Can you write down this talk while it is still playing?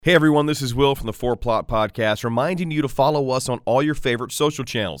Hey everyone, this is Will from the 4Plot Podcast, reminding you to follow us on all your favorite social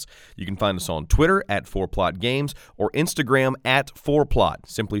channels. You can find us on Twitter at 4Plot Games or Instagram at 4Plot.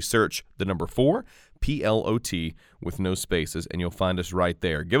 Simply search the number 4, P-L-O-T, with no spaces, and you'll find us right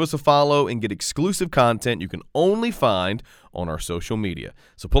there. Give us a follow and get exclusive content you can only find on our social media.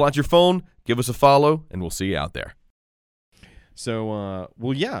 So pull out your phone, give us a follow, and we'll see you out there. So,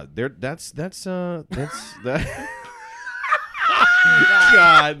 that's that.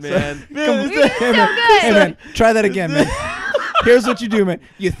 God, man. Hey, man, try that again, man. Here's what you do, man.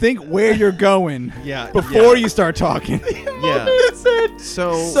 You think where you're going before you start talking. Yeah.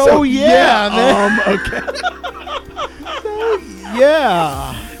 So yeah, man. Okay.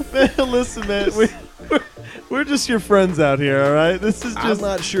 Man, listen, man. We're just your friends out here, all right? This is just. I'm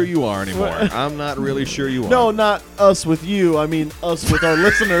not sure you are anymore. I'm not really sure you are. No, not us with you. I mean, us with our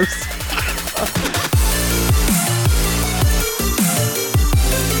listeners.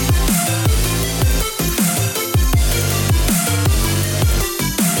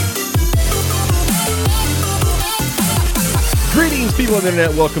 Greetings, people on the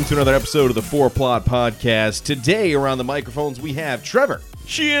internet. Welcome to another episode of the 4Plot Podcast. Today, around the microphones, we have Trevor,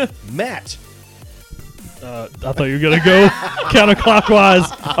 Matt. I thought you were going to go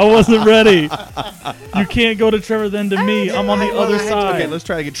counterclockwise. I wasn't ready. You can't go to Trevor, then to me. I'm on the other side. Okay, let's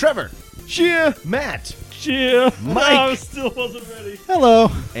try again. Trevor, Matt, Mike. I still wasn't ready. Hello.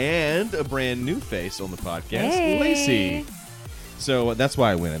 and a brand new face on the podcast, Hey. Lacey. So that's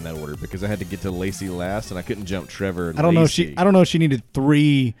why I went in that order, because I had to get to Lacey last, and I couldn't jump Trevor and I don't know if she needed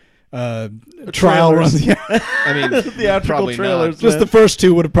 3 trial runs. Yeah. I mean, Theatrical probably trailers. not. Just the first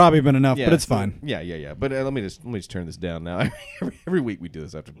 2 would have probably been enough, but it's fine. Yeah. But let me just turn this down now. Every week we do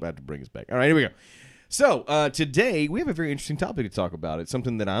this. I have to bring us back. All right, here we go. So today we have a very interesting topic to talk about. It's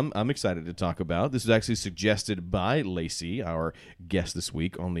something that I'm excited to talk about. This is actually suggested by Lacey, our guest this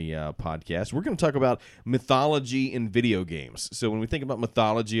week on the podcast. We're going to talk about mythology in video games. So when we think about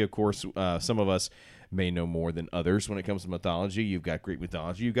mythology, of course, some of us may know more than others when it comes to mythology. You've got Greek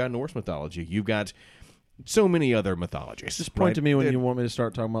mythology, you've got Norse mythology, you've got so many other mythologies. Just point to me when you want me to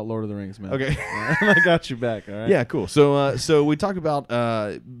start talking about Lord of the Rings, man. Okay. I got you back, all right? Yeah, cool. So we talked about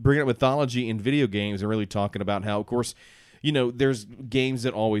bringing up mythology in video games and really talking about how, of course, you know, there's games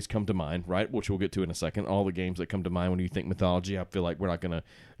that always come to mind, right? Which we'll get to in a second. All the games that come to mind when you think mythology. I feel like we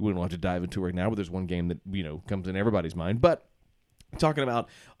don't have to dive into it right now, but there's one game that, you know, comes in everybody's mind. But talking about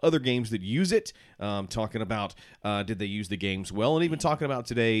other games that use it, talking about did they use the games well, and even talking about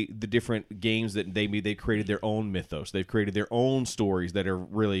today the different games that they created their own mythos. They've created their own stories that are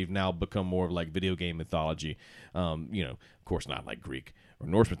really now become more of like video game mythology. You know, of course, not like Greek or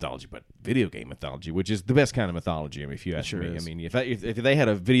Norse mythology, but video game mythology, which is the best kind of mythology. I mean, if you ask me, is. I mean, if they had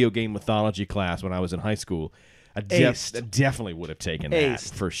a video game mythology class when I was in high school, I definitely would have taken that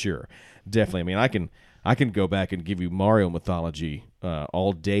for sure. Definitely. I mean, I can go back and give you Mario mythology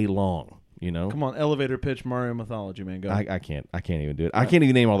all day long, you know? Come on, elevator pitch Mario mythology, man. Go. I can't even do it. I can't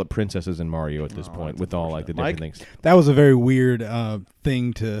even name all the princesses in Mario at this point with all like the different things. That was a very weird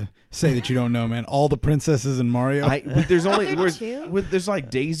thing to say that you don't know, man. All the princesses in Mario. But there's only two. there's like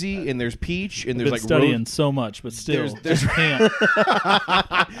Daisy and there's Peach and I've there's been like studying so much, but still, there's- I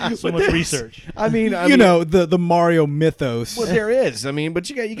can't. So much research. I mean, you know, the Mario mythos. Well, there is. I mean, but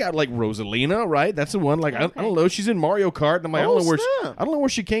you got like Rosalina, right? That's the one. Like I don't know. She's in Mario Kart, and I'm like, I don't know where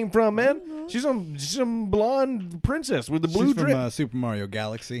she came from, man. She's some blonde princess with the blue She's drip. from Super Mario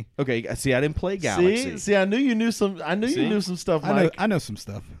Galaxy. Okay, see, I didn't play Galaxy. See, I knew you knew some. I knew you knew some stuff, Mike. I know some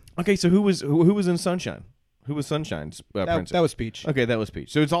stuff. Okay, so who was in Sunshine? Who was Sunshine's princess? That was Peach. Okay, that was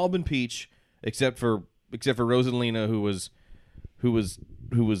Peach. So it's all been Peach, except for Rosalina, who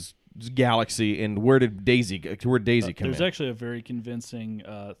was Galaxy, and where did Daisy come There's in? actually a very convincing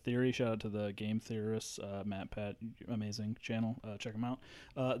theory. Shout out to the game theorists, Matt, Pat, amazing channel. Check them out.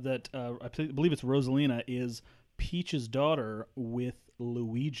 That I believe it's Rosalina is Peach's daughter with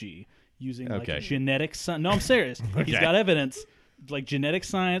Luigi using like genetic science. No, I'm serious. He's got evidence. Like genetic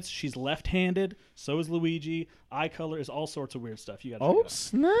science, she's left-handed. So is Luigi. Eye color is all sorts of weird stuff. You got to check it out.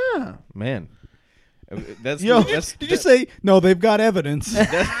 Snap! Man, that's Did you say no? They've got evidence.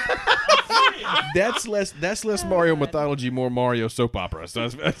 that's less Mario mythology, more Mario soap opera. So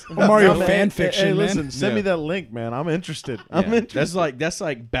Mario Man, fan fiction, Hey, man. listen, send Yeah. me that link, man. I'm interested. I'm Yeah. interested. That's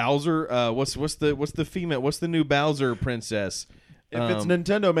like Bowser. What's the female? What's the new Bowser princess? If it's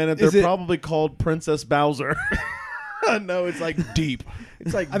Nintendo, man, is they're it- probably called Princess Bowser. No, it's like deep.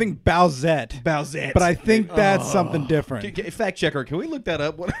 It's like I think Bowsette. Bowsette. But I think that's something different. Fact checker, can we look that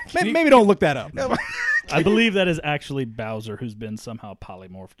up? Maybe don't look that up. I believe that is actually Bowser, who's been somehow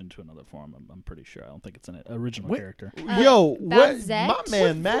polymorphed into another form. I'm pretty sure. I don't think it's an original character. Yo, what? Bowsette? My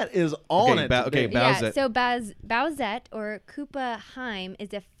man Matt is on it. Okay, today. Bowsette. So Bowsette, or Koopa Heim,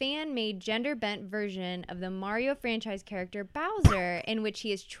 is a fan-made, gender-bent version of the Mario franchise character Bowser, in which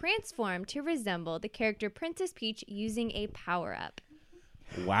he is transformed to resemble the character Princess Peach using a power-up.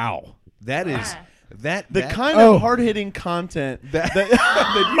 Wow, that is The that kind of hard-hitting content that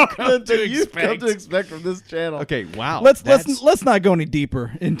you've come to expect from this channel. Okay, wow. Let's not go any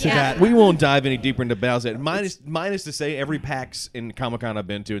deeper into that. We won't dive any deeper into Bowsette. Mine is to say, every PAX in Comic-Con I've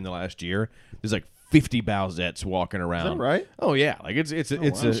been to in the last year, there's like 50 Bowsettes walking around. Is that right? Oh yeah, like it's She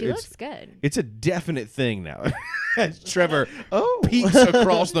looks good. It's a definite thing now. As Trevor peeks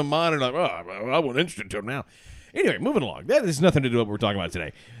across the monitor, like, I wasn't interested to him now. Anyway, moving along. That has nothing to do with what we're talking about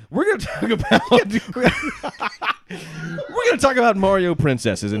today. We're going to talk about Mario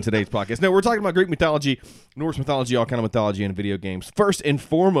princesses in today's podcast. No, we're talking about Greek mythology, Norse mythology, all kind of mythology, and video games. First and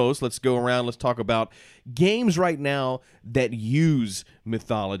foremost, let's go around. Let's talk about games right now that use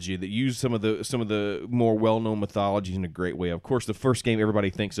mythology, that use some of the more well-known mythologies in a great way. Of course, the first game everybody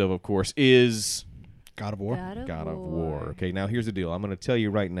thinks of course, is God of War. God of War. Okay, now here's the deal. I'm going to tell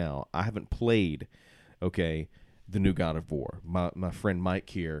you right now, I haven't played, the new God of War. My friend Mike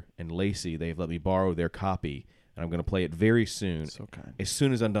here and Lacey, they've let me borrow their copy, and I'm going to play it very soon. So kind. As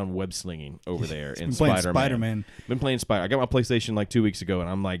soon as I'm done web slinging over there in Spider-Man. Been playing Spider. I got my PlayStation like 2 weeks ago, and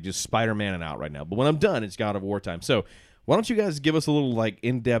I'm like just Spider-Man out right now. But when I'm done, it's God of War time. So why don't you guys give us a little like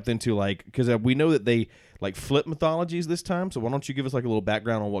in depth into like, because we know that they like flip mythologies this time. So why don't you give us like a little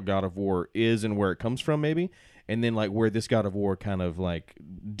background on what God of War is and where it comes from, maybe? And then, like, where this God of War kind of, like,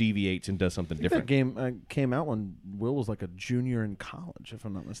 deviates and does something different. That game came out when Will was, like, a junior in college, if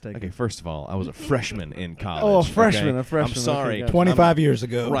I'm not mistaken. Okay, first of all, I was a freshman in college. Oh, a freshman. I'm sorry. Okay, 25 years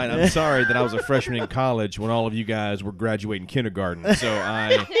ago. Right, I'm sorry that I was a freshman in college when all of you guys were graduating kindergarten. So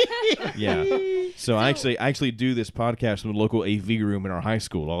I actually do this podcast in the local AV room in our high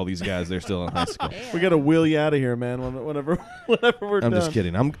school. All these guys, they're still in high school. We got to wheel you out of here, man, whenever we're done. I'm just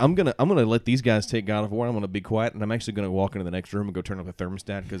kidding. I'm gonna let these guys take God of War. I'm gonna be quiet, and I'm actually gonna walk into the next room and go turn up the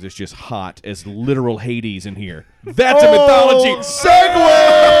thermostat because it's just hot as literal Hades in here. That's a mythology segue.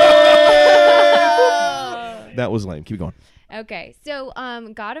 That was lame. Keep going. Okay, so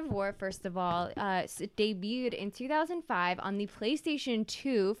God of War, first of all, debuted in 2005 on the PlayStation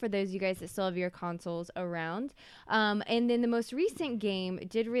 2, for those of you guys that still have your consoles around. And then the most recent game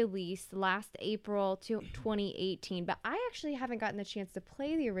did release last April 2018, but I actually haven't gotten the chance to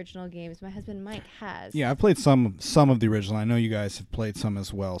play the original games. My husband Mike has. Yeah, I played some of the original. I know you guys have played some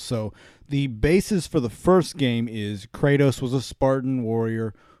as well. So the basis for the first game is Kratos was a Spartan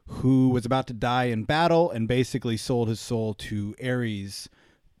warrior who was about to die in battle and basically sold his soul to Ares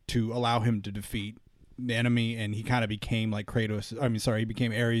to allow him to defeat the enemy, and he kind of became like he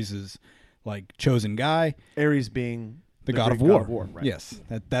became Ares' like chosen guy. Ares being the God of War. Right. Yes,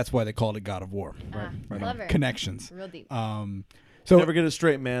 that's why they called it God of War. Clever. Connections. Real deep. So never get it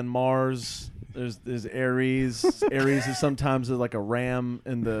straight, man. Mars. There's Ares. Ares is sometimes like a ram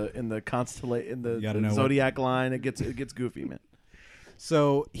in the zodiac line. It gets goofy, man.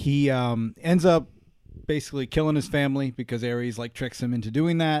 So he ends up basically killing his family because Ares like tricks him into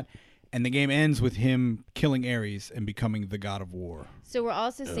doing that, and the game ends with him killing Ares and becoming the God of War. So we're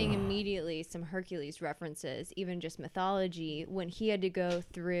also seeing immediately some Hercules references, even just mythology, when he had to go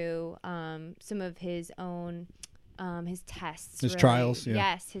through some of his own his tests, his trials. Yeah.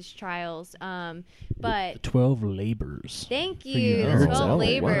 Yes, his trials. But the 12 labors. Thank you. The 12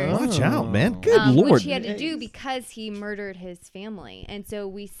 labors. Watch out, man. Good Lord. Which he had to do because he murdered his family, and so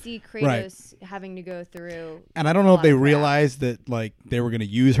we see Kratos having to go through. And I don't know if they realized that like they were going to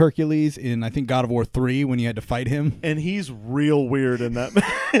use Hercules in I think God of War 3 when you had to fight him. And he's real weird in that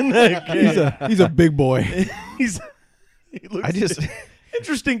game. He's a big boy. He looks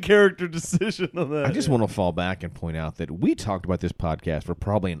interesting character decision on that. I just want to fall back and point out that we talked about this podcast for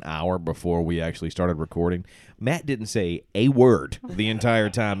probably an hour before we actually started recording. Matt didn't say a word the entire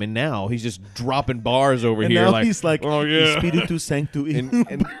time, and now he's just dropping bars over and here. Now he's like, oh yeah, Spiritus Sanctus.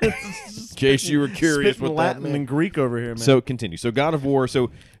 In case you were curious what Latin that meant. and Greek over here, man. So continue. So God of War.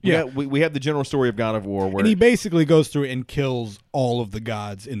 So we have the general story of God of War, where and he basically goes through and kills all of the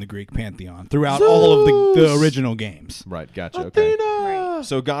gods in the Greek pantheon throughout all of the original games. Right. Gotcha. Okay. Right.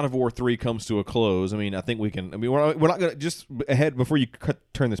 So God of War 3 comes to a close. I mean, I think we can. I mean, we're not going to just ahead before you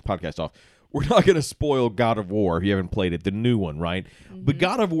turn this podcast off. we're not going to spoil God of War if you haven't played it, the new one, right? But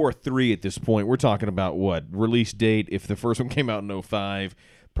God of War 3 at this point, we're talking about what? Release date, if the first one came out in 2005,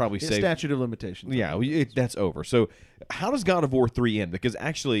 probably Yeah, say statute of limitations. yeah, that's over. So how does God of War 3 end? Because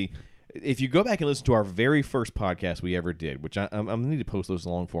actually, if you go back and listen to our very first podcast we ever did, which I'm going to need to post those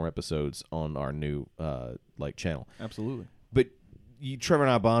long-form episodes on our new channel. Absolutely. But Trevor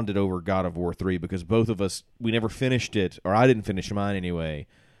and I bonded over God of War 3 because both of us, we never finished it, or I didn't finish mine anyway,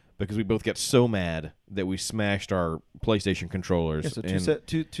 because we both got so mad that we smashed our PlayStation controllers. Yeah, so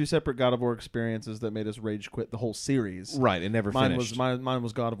two separate God of War experiences that made us rage quit the whole series. Right, and never finished. Mine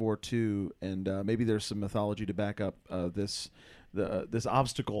was God of War 2, and maybe there's some mythology to back up this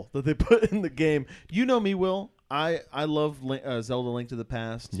obstacle that they put in the game. You know me, Will. I love Zelda: Link to the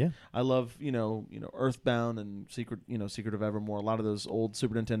Past. Yeah. I love Earthbound and Secret of Evermore. A lot of those old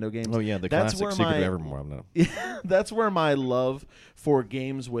Super Nintendo games. Oh yeah, the classic Secret of Evermore. I'm not. Yeah, that's where my love for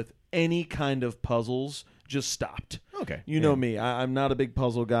games with any kind of puzzles just stopped. Okay. You know me. I'm not a big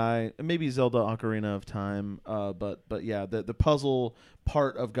puzzle guy. Maybe Zelda Ocarina of Time. But yeah, the puzzle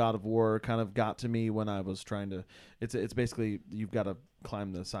part of God of War kind of got to me when I was trying to. It's basically you've got to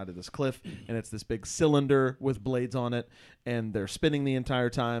climb the side of this cliff, and it's this big cylinder with blades on it, and they're spinning the entire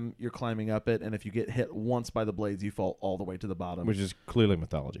time you're climbing up it. And if you get hit once by the blades, you fall all the way to the bottom. Which is clearly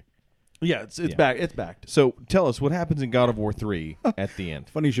mythology. Yeah, it's back. It's backed. So tell us what happens in God of War 3 at the end.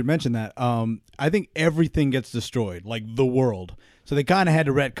 Funny you should mention that. I think everything gets destroyed, like the world. So they kind of had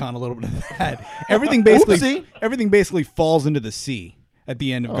to retcon a little bit of that. Everything basically falls into the sea at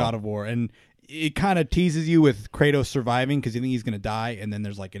the end of God of War, and it kind of teases you with Kratos surviving because you think he's going to die, and then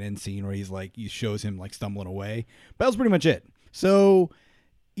there's like an end scene where he shows him like stumbling away. But that was pretty much it. So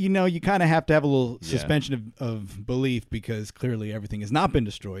you kind of have to have a little suspension of belief because clearly everything has not been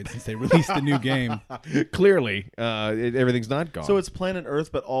destroyed since they released the new game. Clearly, everything's not gone. So it's planet Earth,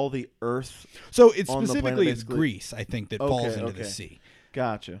 but all the Earth. So it's on the specifically planet, it's basically? Greece, I think, that falls into the sea.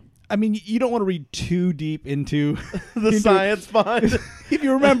 Gotcha. I mean, you don't want to read too deep into The science behind it. If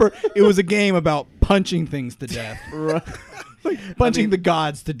you remember, it was a game about punching things to death. Right. Punching the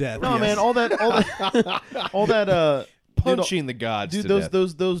gods to death. No, yes. man, all that punching the gods dude, to death.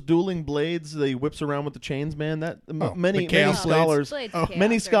 those dueling blades they whips around with the chains, man. That many chaos scholars Blades of Chaos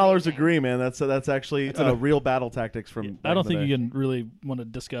many are scholars amazing. agree, man. That's actually a real battle tactics from. I don't back in think the you day. can really want to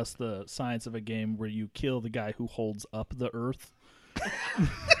discuss the science of a game where you kill the guy who holds up the Earth.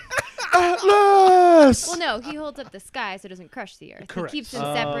 Atlas. Well, no, he holds up the sky so it doesn't crush the earth. Correct. He keeps them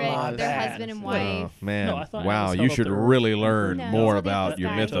separate. my Their bad. husband and Oh, wife. man. No, I thought wow, Atlas you held up should the Earth. really learn No, more it's about the your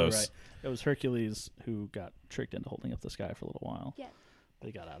sky. mythos. Right. It was Hercules who got tricked into holding up the sky for a little while. Yeah.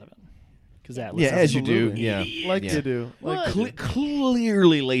 They got out of it. Because Atlas Yeah, is as you do. Absolutely. Yeah. Like Yeah. you do. Like Well,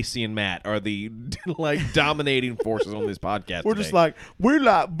 Clearly, Lacey and Matt are the dominating forces on this podcast. we're today. just like we're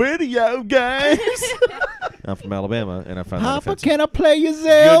like video games. I'm from Alabama, and I find that offensive. can I play you Good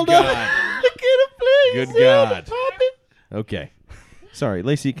Zelda? God. Good Zelda, God. Poppy. Okay. Sorry,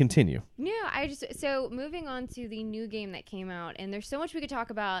 Lacey, continue. No, so moving on to the new game that came out, and there's so much we could talk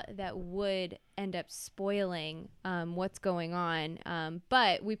about that would end up spoiling what's going on.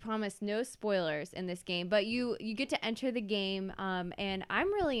 But we promise no spoilers in this game. But you get to enter the game, and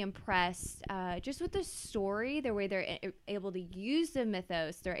I'm really impressed just with the story, the way they're able to use the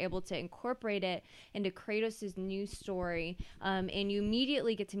mythos. They're able to incorporate it into Kratos' new story, and you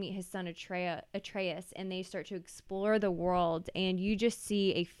immediately get to meet his son Atreus, and they start to explore the world, and you just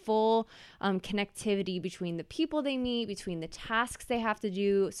see a full connectivity between the people they meet, between the tasks they have to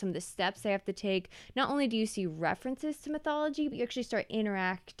do, some of the steps they have to take. Not only do you see references to mythology, but you actually start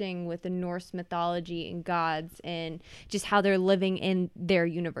interacting with the Norse mythology and gods and just how they're living in their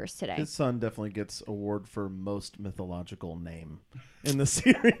universe today. His son definitely gets award for most mythological name in the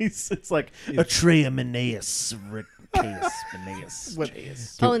series. It's like Atreus.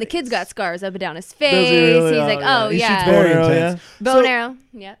 Oh, and the kid's got scars up and down his Does face. he really? He's Oh, like, yeah. oh, He shoots yeah. bow and Very arrow, intense. Bow and arrow.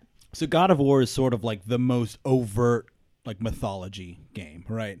 Yeah. So God of War is sort of like the most overt like mythology game,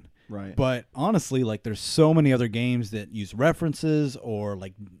 right? Right. But honestly, like there's so many other games that use references or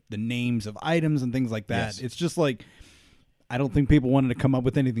like the names of items and things like that. Yes. It's just like I don't think people wanted to come up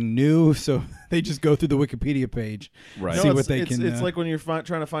with anything new, so they just go through the Wikipedia page, Right. see No, what they it's, can. It's like when you're trying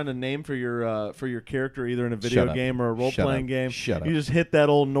to find a name for your character, either in a video Shut up. game or a role Shut playing up. game. Shut up. You just hit that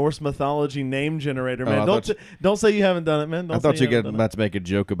old Norse mythology name generator, man. I don't thought don't say you haven't done it, man. Don't I thought say you were haven't done about to make a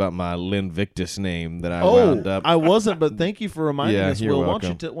joke about my Linvictus name that I it. wound up. I wasn't, but thank you for reminding Yeah, us. you're Will,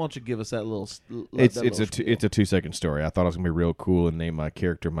 welcome. why don't you give us that little? It's that it's a little spiel. it's a 2-second story. I thought I was gonna be real cool and name my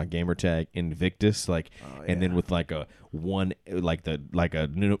character my gamer tag Invictus, and then with like a one like a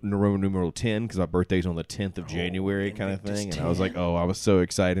Roman numeral 10 10 because my birthday's on the 10th of January kind of thing. And I was like, I was so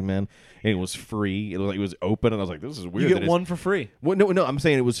excited, man. And it was free. It was open, and I was like, this is weird. You get one for free. Well, no, I'm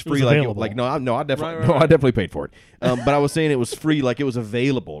saying it was free. available. I definitely, Right. I definitely paid for it. But I was saying it was free, like it was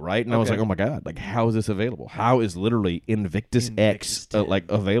available, right? And I was Okay. like, oh my god, like how is this available? How is literally Invictus X like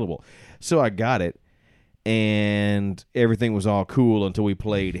available? So I got it, and everything was all cool until we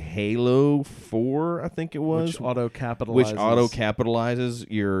played Halo 4, I think it was, Which auto capitalizes. which auto capitalizes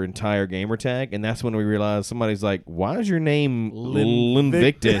your entire gamer tag, and that's when we realized somebody's like, "Why is your name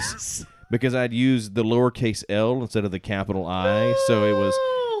Linvictus?" Because I'd used the lowercase L instead of the capital I, so it was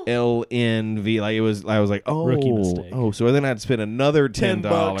LNV. Like it was, I was like, "Oh, Rookie mistake. So then I'd spend another $10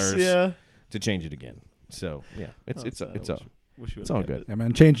 $10. Yeah. to change it again. So yeah, it's Wish all good. Yeah,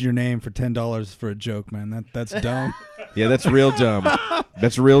 man, changing your name for $10 for a joke, man. That's dumb. Yeah, that's real dumb.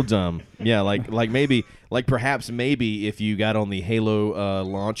 That's real dumb. Yeah, like perhaps maybe if you got on the Halo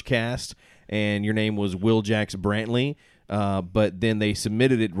launch cast and your name was Will Jax Brantley, but then they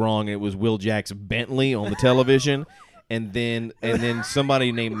submitted it wrong and it was Will Jax Bentley on the television. And then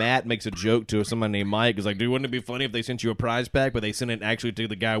somebody named Matt makes a joke to somebody named Mike. Is like, dude, wouldn't it be funny if they sent you a prize pack, but they sent it actually to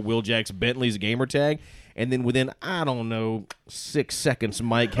the guy Will Jax Bentley's gamer tag? And then within, I don't know, 6 seconds,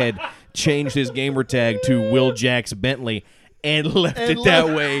 Mike had changed his gamer tag to Will Jax Bentley and left it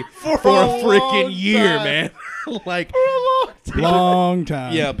that way for a freaking year, man. Like, Long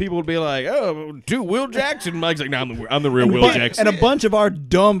time. yeah, people would be like, oh, dude, Will Jackson. Mike's like, no, I'm the real Will Jackson. And a bunch of our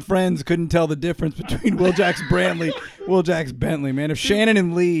dumb friends couldn't tell the difference between Will Jax Brantley, Will Jax Bentley, man. If Shannon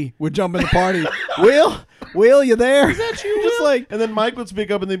and Lee would jump in the party, Will, you there? Is that you, just like, And then Mike would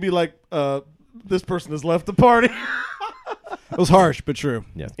speak up and they'd be like, this person has left the party. it was harsh, but true.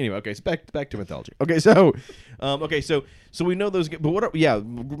 Yeah. Anyway, okay. So back to mythology. Okay, so we know those. But what?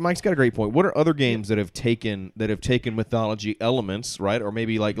 Mike's got a great point. What are other games that have taken mythology elements, right? Or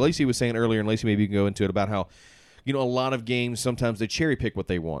maybe like Lacey was saying earlier, and Lacey, maybe you can go into it about how, a lot of games sometimes they cherry pick what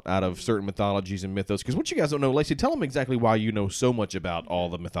they want out of certain mythologies and mythos. Because what you guys don't know, Lacey, tell them exactly why you know so much about all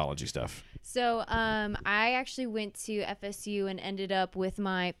the mythology stuff. So I actually went to FSU and ended up with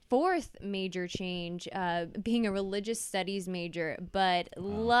my fourth major change, being a religious studies major, but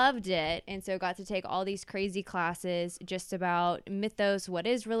loved it. And so got to take all these crazy classes just about mythos, what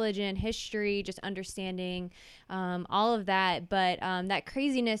is religion, history, just understanding all of that. But that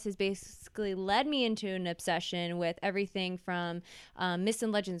craziness has basically led me into an obsession with everything from Myths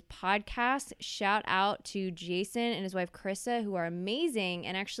and Legends podcast. Shout out to Jason and his wife Krista, who are amazing.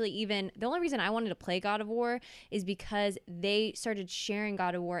 And actually, even the only reason I wanted to play God of War is because they started sharing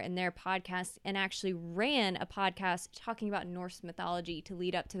God of War in their podcast and actually ran a podcast talking about Norse mythology to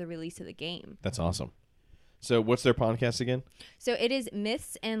lead up to the release of the game. That's awesome. So what's their podcast again? So it is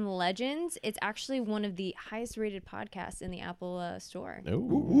Myths and Legends. It's actually one of the highest rated podcasts in the Apple store.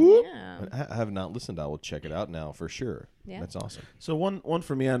 Oh, Yeah. I have not listened. I will check it out now for sure. Yeah. That's awesome. So one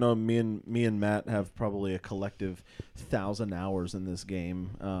for me, I know me and Matt have probably a collective 1,000 hours in this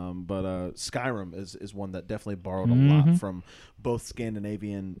game. But Skyrim is one that definitely borrowed a lot from both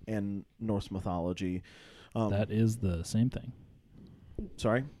Scandinavian and Norse mythology. That is the same thing.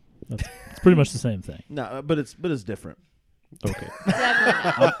 Sorry, It's pretty much the same thing. no, but it's different. Okay.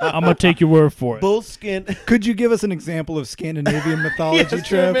 Definitely. I'm gonna take your word for it. Both Could you give us an example of Scandinavian mythology, Yes,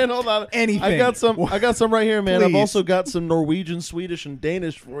 Trev? man, hold on. Anything. I got some right here, man. I've Please. also got some Norwegian, Swedish, and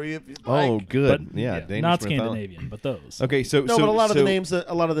Danish for you. If you'd Oh, like. good. But, yeah, Danish not mythology. Scandinavian, but those. Okay, so No, so, but a lot of so-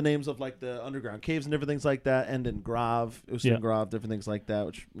 the names of like the underground caves and different things like that end in grav, Ustengrav, different things like that,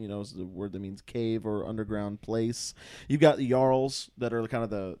 which is the word that means cave or underground place. You've got the jarls that are kind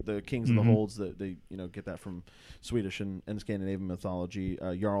of the kings of the holds that they get that from Swedish and Scandinavian mythology.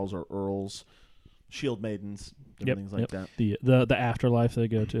 Jarls are earls, shield maidens, different things like that. The afterlife they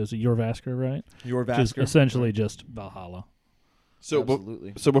go to is Jorvaskr, right? Which is Jorvaskr, essentially just Valhalla. So,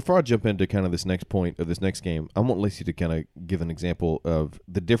 absolutely. so before I jump into kind of this next point of this next game, I want Lacey to kind of give an example of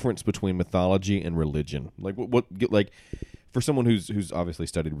the difference between mythology and religion. Like like for someone who's obviously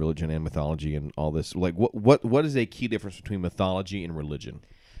studied religion and mythology and all this, like what is a key difference between mythology and religion?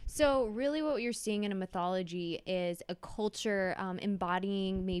 So really what you're seeing in a mythology is a culture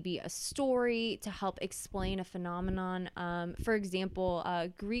embodying maybe a story to help explain a phenomenon. For example,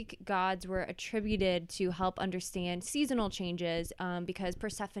 Greek gods were attributed to help understand seasonal changes because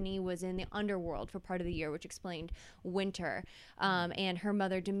Persephone was in the underworld for part of the year, which explained winter. And her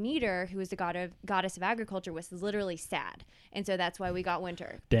mother Demeter, who was the goddess of agriculture, was literally sad. And so that's why we got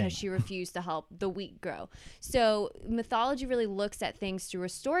winter, Dang. because she refused to help the wheat grow. So mythology really looks at things through a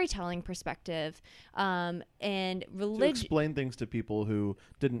story storytelling perspective, and To religion. explain things to people who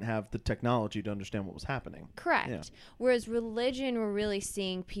didn't have the technology to understand what was happening. Correct. Yeah. Whereas religion, we're really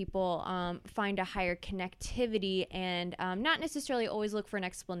seeing people find a higher connectivity and not necessarily always look for an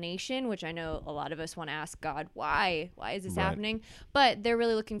explanation, which I know a lot of us want to ask God, why? Why is this Right. happening? But they're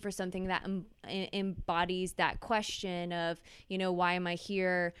really looking for something that embodies that question of, why am I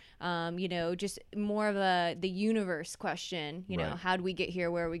here? Just more of the universe question, Right. how do we get here?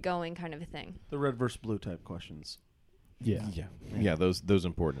 Where are we going? Kind of a thing. The red versus blue type questions. Yeah. Yeah, those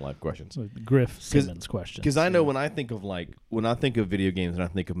important life questions. So Griff Simmons question. Because I know when I think of video games and I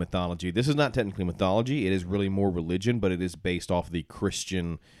think of mythology, this is not technically mythology. It is really more religion, but it is based off the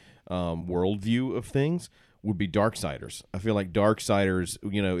Christian worldview of things. Would be Darksiders. I feel like Darksiders.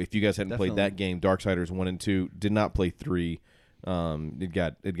 If you guys hadn't played that game, Darksiders 1 and 2. Did not play 3. It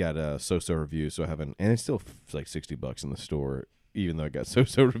got so-so reviews, so I haven't. And it's still like $60 in the store, even though it got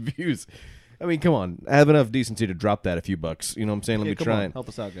so-so reviews. I mean, come on. I have enough decency to drop that a few bucks. You know what I'm saying? Let me come try on, it. help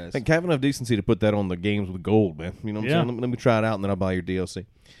us out, guys. Like, have enough decency to put that on the games with gold, man. You know what I'm Yeah. saying? Let me try it out, and then I'll buy your DLC.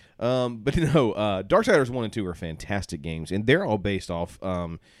 But Darksiders 1 and 2 are fantastic games, and they're all based off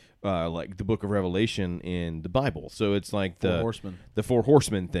like the Book of Revelation in the Bible. So it's like the Four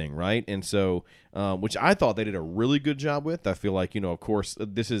Horsemen thing, right? And so, which I thought they did a really good job with. I feel like, of course,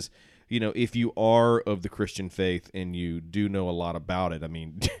 this is, if you are of the Christian faith and you do know a lot about it, I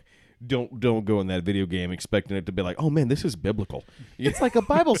mean... Don't go in that video game expecting it to be like, oh man, this is biblical. It's like a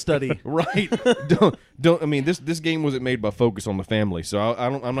Bible study. Right. don't. I mean, this game wasn't made by Focus on the Family, so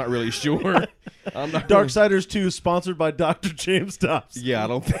I'm not really sure. I'm not Darksiders 2, sponsored by Dr. James Dobson. Yeah, I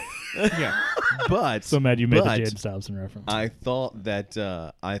don't think. Yeah, but So mad you made the but James Dobson reference. I thought that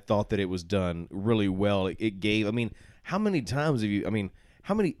it was done really well. It gave. I mean, how many times have you? I mean.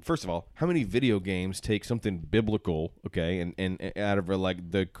 First of all, how many video games take something biblical, okay, and out of like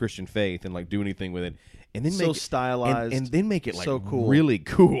the Christian faith and like do anything with it, and then So make stylized, and then make it like so cool. really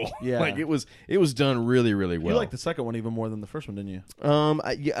cool. Yeah. Like it was done really, really well. You liked the second one even more than the first one, didn't you?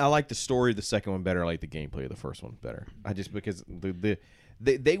 I like the story of the second one better. I like the gameplay of the first one better. I just because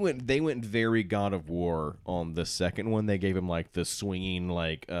they went very God of War on the second one. They gave him like the swinging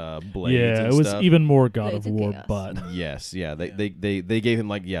like blades. Yeah, and it was stuff. even more God Blades of of War, Chaos. but Yes, yeah. They gave him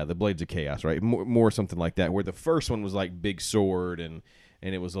like the Blades of Chaos, right? More something like that. Where the first one was like big sword and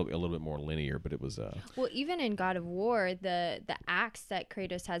it was a little bit more linear, but it was Well, even in God of War, the axe that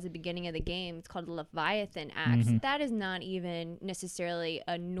Kratos has at the beginning of the game, it's called the Leviathan axe. That is not even necessarily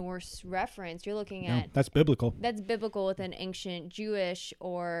a Norse reference. You're looking No, at that's biblical. that's biblical within ancient Jewish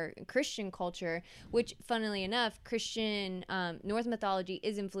or Christian culture, which, funnily enough, Christian Norse mythology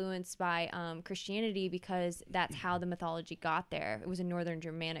is influenced by Christianity because that's how the mythology got there. It was a Northern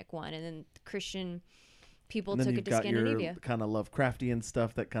Germanic one, and then Christian people And then took you've it to got Scandinavia. your kind of Lovecraftian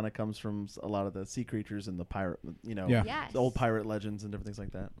stuff that kind of comes from a lot of the sea creatures and the pirate, Yeah. Yes. the old pirate legends and different things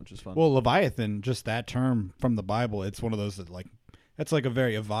like that, which is fun. Well, Leviathan, just that term from the Bible, it's one of those that that's like a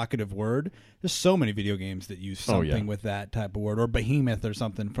very evocative word. There's so many video games that use Oh, something yeah. with that type of word, or behemoth or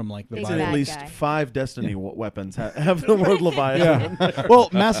something from like the Big I'd say Bible. at bad least guy. 5 Destiny weapons have the word Leviathan. Yeah. Well,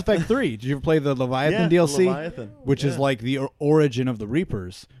 Mass Effect 3. Did you ever play the Leviathan Yeah, DLC? Leviathan. Which is Yeah. like the origin of the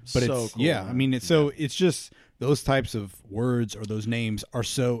Reapers. But So it's cool, yeah, I man. mean it's just those types of words or those names are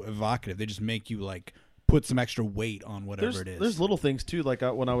so evocative. They just make you like put some extra weight on whatever it is. There's little things too, like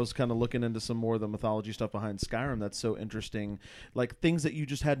when I was kind of looking into some more of the mythology stuff behind Skyrim, that's so interesting. Like things that you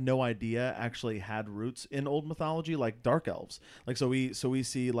just had no idea actually had roots in old mythology, like dark elves. Like so we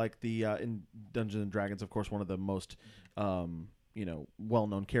see like the in Dungeons and Dragons, of course, one of the most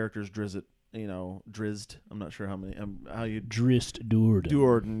well-known characters, Drizzt. I'm not sure how you Drist Dourdan.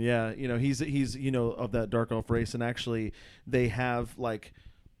 Duarden, yeah, he's of that dark elf race, and actually they have like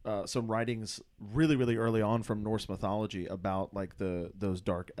some writings really, really early on from Norse mythology about like those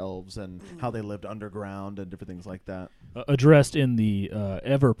dark elves and how they lived underground and different things like that. Addressed in the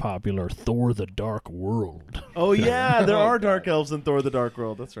ever popular Thor: The Dark World. Oh yeah, there are dark elves in Thor: The Dark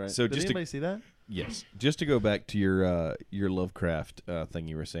World. That's right. So Did just to- anybody see that? Yes. Just to go back to your Lovecraft thing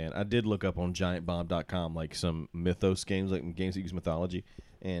you were saying, I did look up on GiantBomb.com like some mythos games, like games that use mythology.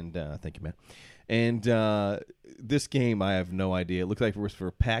 And thank you, man. And this game, I have no idea. It looked like it was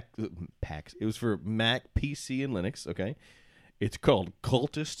for PAX. It was for Mac, PC, and Linux. Okay. It's called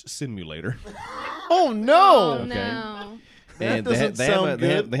Cultist Simulator. Oh no! Oh, Okay. no. That doesn't sound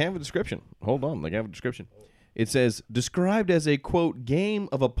good. They have a description. Hold on. They have a description. It says, described as a, quote, game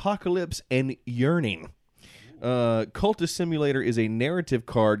of apocalypse and yearning. Cultist Simulator is a narrative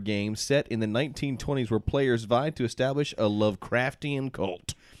card game set in the 1920s where players vie to establish a Lovecraftian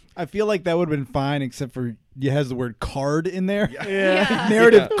cult. I feel like that would have been fine, except for it has the word card in there. Yeah.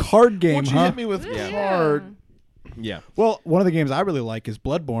 Narrative card game, Won't you huh? hit me with Yeah. card? Yeah. Well, one of the games I really like is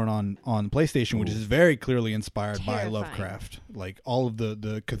Bloodborne on PlayStation, which is very clearly inspired by Terrifying. Lovecraft, like all of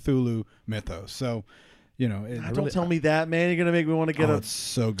the Cthulhu mythos. So, Don't tell me that, man. You're gonna make me want to get oh, a. it's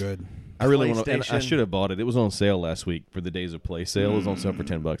so good. I really want to. I PlayStation. should have bought it. It was on sale last week for the Days of Play sale. It was on sale for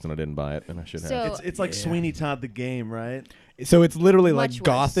 $10, and I didn't buy it, and I should have. So It's like Sweeney Todd the game, right? So it's literally Much like worse.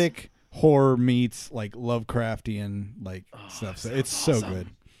 Gothic horror meets like Lovecraftian like stuff. So it's so good.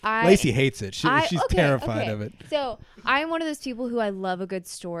 Lacey hates it. She's terrified of it. So I'm one of those people who I love a good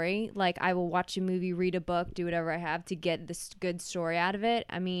story. Like I will watch a movie, read a book, do whatever I have to get this good story out of it.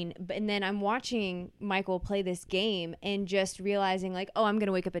 I mean, and then I'm watching Michael play this game and just realizing like, oh, I'm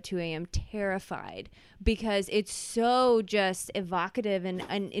gonna wake up at 2 a.m. terrified because it's so just evocative and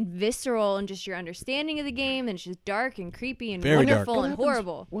visceral and just your understanding of the game, and it's just dark and creepy and Very dark. wonderful and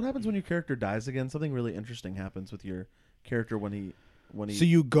horrible. What happens when your character dies again? Something really interesting happens with your character when he. So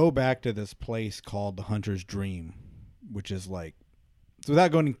you go back to this place called the Hunter's Dream, which is like, so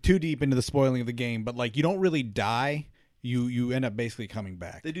without going too deep into the spoiling of the game, but like you don't really die. You end up basically coming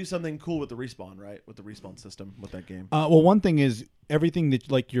back. They do something cool with the respawn, right? With the respawn system with that game. Well, one thing is everything that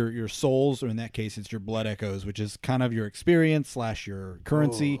like your souls, or in that case, it's your blood echoes, which is kind of your experience / your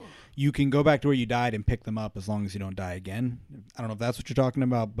currency. You can go back to where you died and pick them up as long as you don't die again. I don't know if that's what you're talking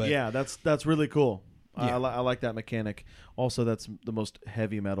about, but Yeah, that's really cool. Yeah. I like that mechanic. Also, that's the most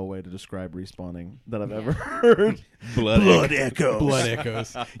heavy metal way to describe respawning that I've ever heard. Blood echoes. blood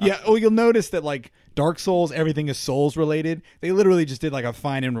echoes. Yeah. Well, you'll notice that like Dark Souls, everything is souls related. They literally just did like a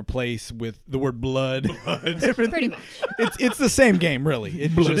find and replace with the word blood. Pretty much. It's the same game, really.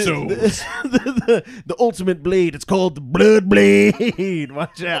 It's just- The ultimate blade. It's called the blood blade.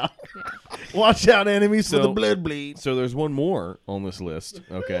 Watch out. Watch out, enemies, for the blood blade. So there's one more on this list,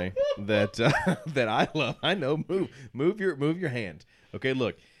 okay, that that I love. I know. Move your hand. Okay,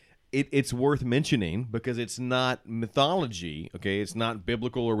 look. It's worth mentioning because it's not mythology, okay? It's not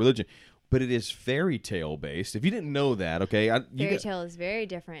biblical or religion, but it is fairy tale based. If you didn't know that, okay? Fairy tale is very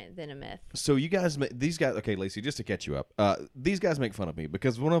different than a myth. So you guys, these guys, okay, Lacey, just to catch you up, these guys make fun of me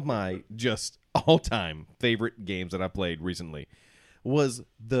because one of my just all-time favorite games that I played recently was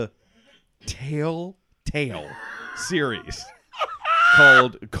the Telltale series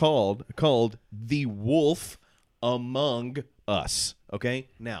called The Wolf Among Us. Okay,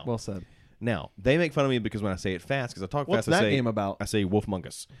 now, Well said. Now they make fun of me because when I say it fast, because I talk What's fast, I that say game about? I say Wolf Among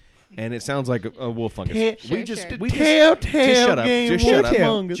Us, and it sounds like a wolf fungus. Sure, we just sure. we just Telltale shut up. game, Just shut Wolf up.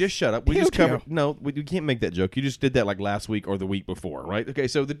 Among Us. Just shut up. We just Telltale. covered. No, you can't make that joke. You just did that like last week or the week before, right? Okay,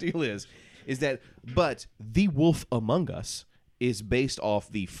 so the deal is that, but The Wolf Among Us is based off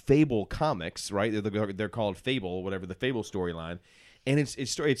the Fable comics, right? They're called Fable, whatever the Fable storyline, and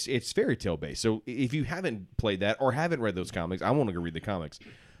it's fairy tale based. So if you haven't played that or haven't read those comics, I want to go read the comics.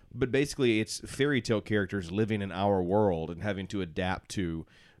 But basically, it's fairy tale characters living in our world and having to adapt to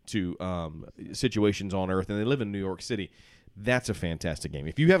situations on Earth, and they live in New York City. That's a fantastic game.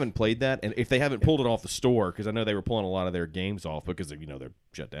 If you haven't played that, and if they haven't pulled it off the store, because I know they were pulling a lot of their games off because they're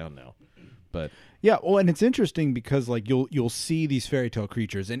shut down now. But Yeah, well, and it's interesting because like you'll see these fairy tale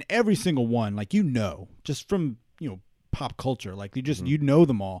creatures, and every single one, like just from pop culture, like you know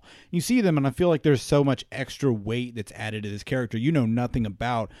them all. You see them, and I feel like there's so much extra weight that's added to this character you know nothing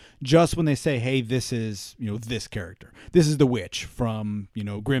about. Just when they say, "Hey, this is this character. This is the witch from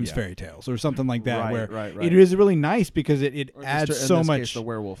Grimm's fairy tales" or something like that. Right, where right. it is really nice because it Or adds in so this much. case, the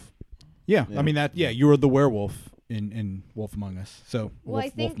werewolf. Yeah, I mean you're the werewolf in Wolf Among Us. So Well, Wolf, I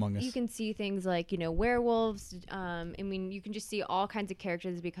think Wolf Among Us. you can see things like werewolves. I mean, you can just see all kinds of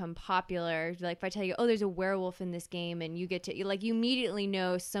characters become popular. Like if I tell you, oh, there's a werewolf in this game, and you get to you immediately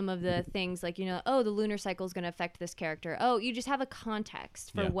know some of the things, like oh, the lunar cycle is going to affect this character. Oh, you just have a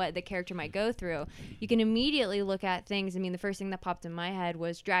context for what the character might go through. You can immediately look at things. I mean, the first thing that popped in my head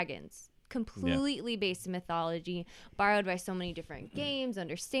was dragons. Completely based in mythology, borrowed by so many different games,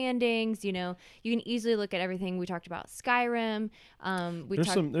 understandings. You can easily look at everything. We talked about Skyrim.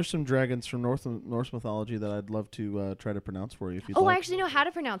 There's some dragons from Norse mythology that I'd love to try to pronounce for you if you'd I like. actually know how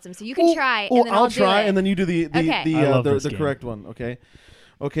to pronounce them, so you can try. And then I'll do try, it. and then you do the Okay. I love this the game. correct one. Okay.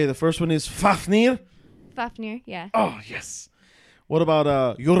 The first one is Fafnir. Fafnir, yeah. Oh yes. What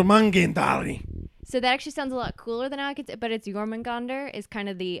about Jormungandr? So that actually sounds a lot cooler than I could say, but it's Jormungandr is kind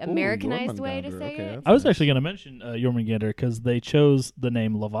of the Americanized way to Jormungandr, say okay, it. I was actually going to mention Jormungandr because they chose the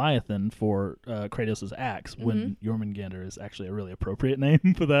name Leviathan for Kratos' axe when Jormungandr is actually a really appropriate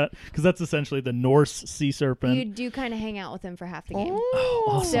name for that, because that's essentially the Norse sea serpent. You do kind of hang out with him for half the game. Oh,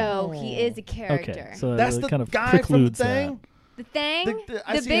 awesome. So he is a character. Okay, so that's it the kind of guy from the precludes thing. The thing,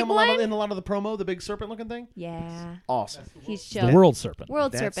 I the see big him one. in a lot of the promo, the big serpent-looking thing. Yeah, Awesome. he's The chill. world serpent.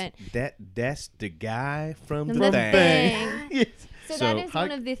 World That's- serpent. That's the guy from From the the thing. thing. So, that So, is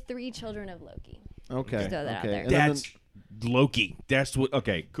one of the 3 children of Loki. Okay. Just throw that out okay. there. And then That's Loki. That's what.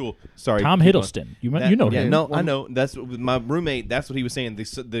 Okay, cool. Sorry, Tom keep going. Hiddleston. You That- you know yeah, him. No, I know. That's what, my roommate. That's what he was saying.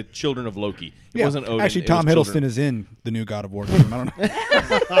 The children of Loki. It Yeah. wasn't Odin. Actually, it Tom was Hiddleston children. is in the new God of War game. I don't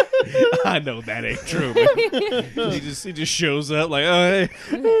know. I know that ain't true. But he just shows up like, oh,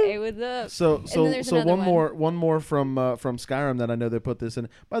 hey. Hey, what's up? So then there's another one more from Skyrim that I know they put this in.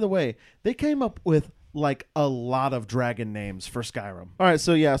 By the way, they came up with like a lot of dragon names for Skyrim. All right,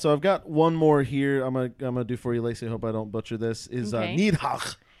 so yeah, so I've got one more here. I'm gonna do for you, Lacey. I hope I don't butcher this. Is Okay.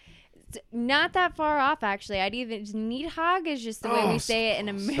 Nidhogg. Not that far off, actually. I'd even Needhog is just the way we say it in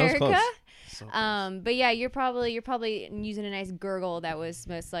America. close. So close. But yeah, you're probably using a nice gurgle that was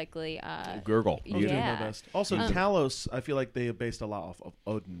most likely. Gurgle. I was doing yeah. my best. Also, Talos. I feel like they have based a lot off of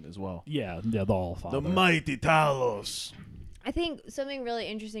Odin as well. Yeah, the All Father. The mighty Talos. I think something really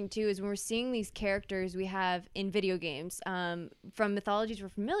interesting too is when we're seeing these characters we have in video games from mythologies we're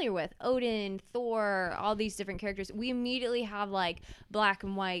familiar with, Odin, Thor, all these different characters. We immediately have like black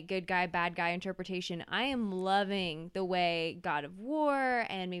and white, good guy, bad guy interpretation. I am loving the way God of War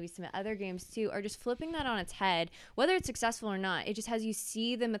and maybe some other games too are just flipping that on its head. Whether it's successful or not, it just has you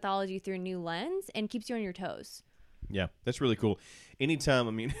see the mythology through a new lens and keeps you on your toes. Yeah, that's really cool. Anytime,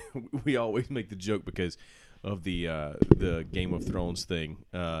 I mean, we always make the joke because of the Game of Thrones thing.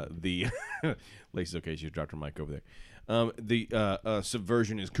 The Lacey's okay. She dropped her mic over there. The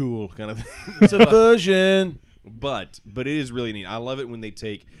subversion is cool, kind of thing. Subversion. But it is really neat. I love it when they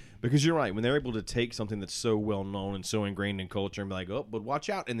take, because you're right, when they're able to take something that's so well known and so ingrained in culture and be like, oh, but watch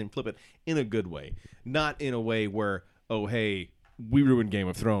out, and then flip it in a good way, not in a way where, oh, hey, we ruined Game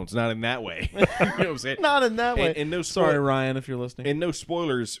of Thrones. Not in that way. You know what I'm saying? Not in that way. And no Sorry, spoil- Ryan, if you're listening. And no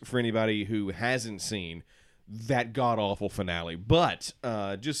spoilers for anybody who hasn't seen that god awful finale. But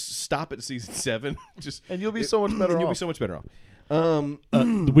just stop at season 7. And you'll be so much better You'll be off. so much better off.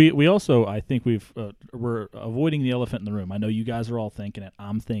 We also, I think we're avoiding the elephant in the room. I know you guys are all thinking it.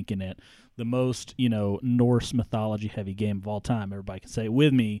 I'm thinking it. The most Norse mythology heavy game of all time. Everybody can say it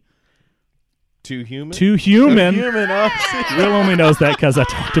with me. Too human. Too Human. Oh, Will only knows that because I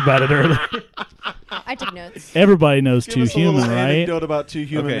talked about it earlier. I took notes. Everybody knows Give Too us a little Human, right? anecdote about Too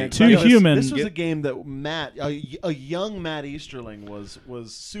Human. Okay. next. Too Because Human. This was a game that Matt, a young Matt Easterling, was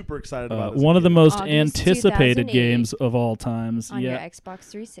super excited about. as a One of the kid. most August anticipated 2008. games of all times. On yeah. your Xbox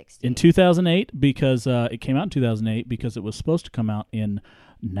 360. In 2008, because it came out in 2008 because it was supposed to come out in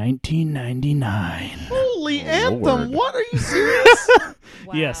 1999. Holy Anthem! Lord. What are you serious?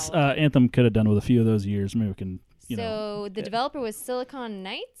 Wow. Yes, Anthem could have done with a few of those years. Maybe we can, So the developer was Silicon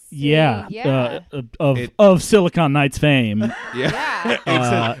Knights? Yeah, Yeah. of Silicon Knights fame. Yeah.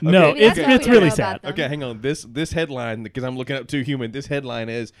 No, Maybe that's it's why we it's don't really know sad. about them. Okay, hang on. This headline, because I'm looking up Too Human. This headline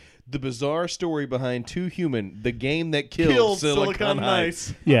is the bizarre story behind Too Human, the game that killed Silicon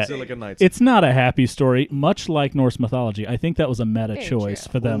Knights. Yeah, Silicon Knights. it's not a happy story. Much like Norse mythology, I think that was a meta Very choice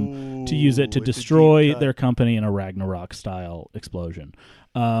true. for them to Ooh, use it to it's a deep destroy cut. their company in a Ragnarok style explosion.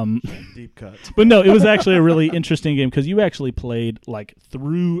 Deep cut. But no, it was actually a really interesting game because you actually played like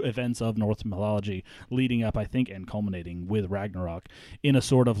through events of Norse mythology, leading up, I think, and culminating with Ragnarok in a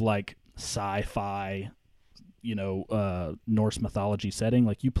sort of like sci-fi, Norse mythology setting.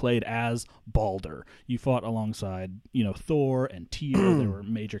 Like you played as Balder, you fought alongside, Thor and Tyr. There were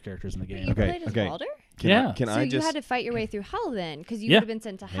major characters in the game. You Okay, played as okay. Balder? Yeah. Can So I you just had to fight your way through hell then, because you Yeah. would have been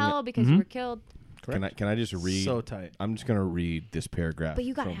sent to hell because you were killed. can I just read? So tight. I'm just gonna read this paragraph. But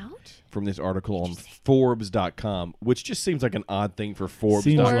you got from, out? from this article on Forbes.com, which just seems like an odd thing for Seems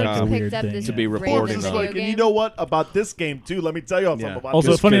Forbes.com. like a Forbes weird picked up thing, this to be random reporting video on. Like, and game. you know what about this game too? Let me tell you something Yeah. about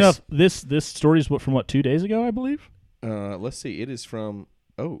Also, this funny game. enough, this story is from 2 days ago, I believe. Let's see. It is from.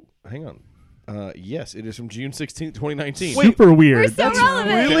 Oh, hang on. Yes, it is from June 16th, 2019. Super weird. so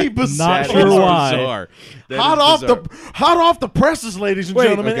relevant. really bizarre. Not That sure is why. bizarre. That Hot is off bizarre. hot off the presses, ladies and Wait,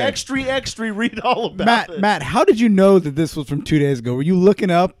 gentlemen. okay. Extra, read all about it. Matt, how did you know that this was from 2 days ago? Were you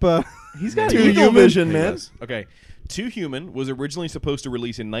looking up? He's got Too eagle Human. vision, He man. was. Okay. Too Human was originally supposed to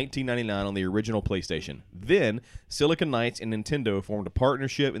release in 1999 on the original PlayStation. Then, Silicon Knights and Nintendo formed a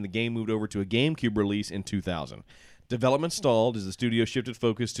partnership, and the game moved over to a GameCube release in 2000. Development stalled as the studio shifted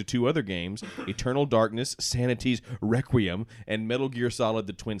focus to 2 other games, Eternal Darkness, Sanity's Requiem, and Metal Gear Solid: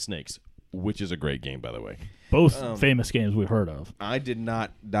 The Twin Snakes, which is a great game, by the way. Both famous games we've heard of. I do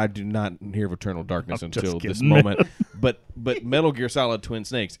not hear of Eternal Darkness I'm just until this kidding. moment. but Metal Gear Solid: Twin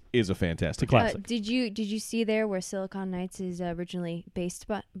Snakes is a fantastic game. Classic. Did you see there where Silicon Knights is originally based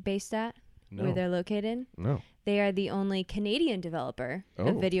at? No. where they're located? No. They are the only Canadian developer Oh.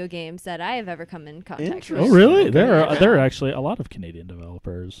 of video games that I have ever come in contact with. Interesting. Oh, really? Okay. There are actually a lot of Canadian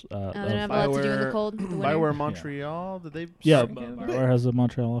developers. They don't have a lot to do in the cold. With the winter. Bioware Montreal. Did they? Yeah, start in Canada? Bioware has a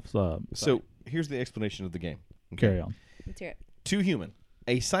Montreal office. So here's the explanation of the game. carry on. Let's hear it. Two Human,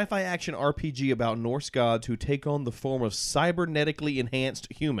 a sci-fi action RPG about Norse gods who take on the form of cybernetically enhanced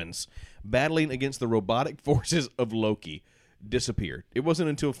humans, battling against the robotic forces of Loki. Disappeared. It wasn't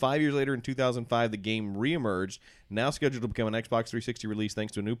until 5 years later in 2005 the game reemerged, now scheduled to become an Xbox 360 release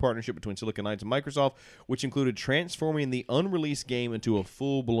thanks to a new partnership between Silicon Knights and Microsoft, which included transforming the unreleased game into a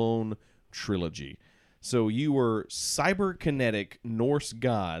full-blown trilogy. So you were cyberkinetic Norse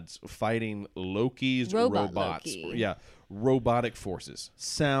gods fighting Loki's Robot robots. Loki. Yeah, robotic forces.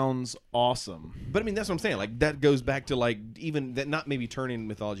 Sounds awesome. But I mean, that's what I'm saying. Like that goes back to like even that, not maybe turning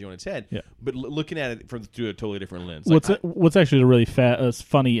mythology on its head, Yeah. but looking at it through a totally different lens. What's actually the really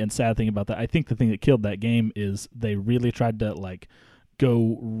funny and sad thing about that? I think the thing that killed that game is they really tried to like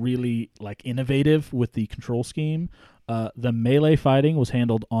go really like innovative with the control scheme. The melee fighting was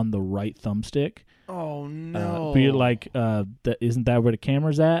handled on the right thumbstick. Oh no! But you're like, isn't that where the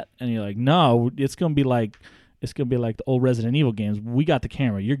camera's at? And you're like, no, it's gonna be like the old Resident Evil games. We got the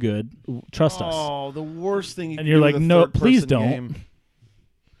camera. You're good. Trust us. Oh, the worst thing. You And can you're do like, with a no, third-person please don't. game.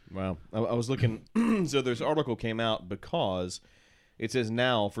 Wow. I was looking. So this article came out because it says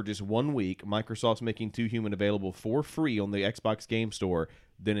now for just 1 week, Microsoft's making Two Human available for free on the Xbox Game Store.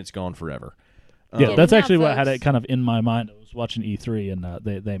 Then it's gone forever. Yeah, that's Now, actually what had folks. it kind of in my mind. I was watching E3 and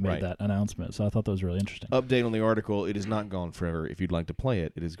they made Right. that announcement, so I thought that was really interesting. Update on the article: it is not gone forever. If you'd like to play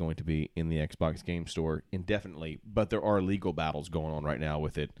it, it is going to be in the Xbox Game Store indefinitely. But there are legal battles going on right now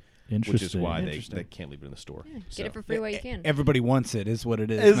with it, which is Interesting. why they can't leave it in the store. Get it for free while you can. Everybody wants it, is what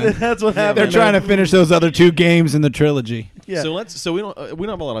it is. Is man. it, that's what They're happened. trying to finish those other two games in the trilogy. Yeah. So we don't have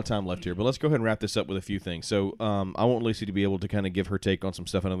a lot of time left here, but let's go ahead and wrap this up with a few things. So I want Lacey to be able to kind of give her take on some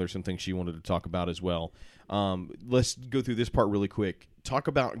stuff. I know there's some things she wanted to talk about as well. Let's go through this part really quick. Talk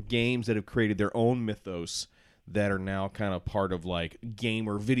about games that have created their own mythos that are now kind of part of like game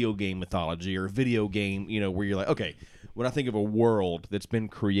or video game mythology or video game, where you're like, okay, when I think of a world that's been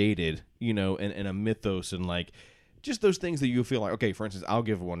created, and a mythos and like just those things that you feel like, okay, for instance, I'll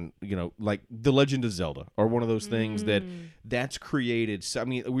give one, like The Legend of Zelda or one of those things that's created. So, I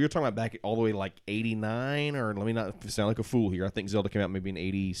mean, we were talking about back all the way like 89, or let me not sound like a fool here. I think Zelda came out maybe in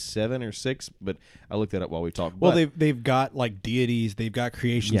 87 or 6, but I looked that up while we talked. Well, But- they've got like deities, they've got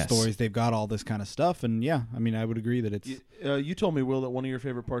creation Yes. stories, they've got all this kind of stuff, and yeah, I mean, I would agree that it's You told me, Will, that one of your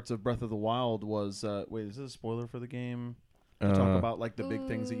favorite parts of Breath of the Wild was. Wait, is this a spoiler for the game? To talk about like the big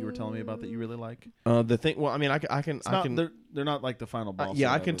things that you were telling me about that you really like. the thing. Well, I mean, I can. They're not like the final boss. Yeah,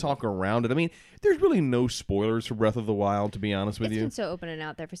 or I can whatever. talk around it. I mean, there's really no spoilers for Breath of the Wild, to be honest with It's you. been so open and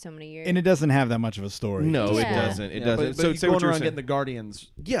out there for so many years. and it doesn't have that much of a story. No, it Yeah. doesn't. It Yeah, doesn't. But so you're say going what you were around saying. getting the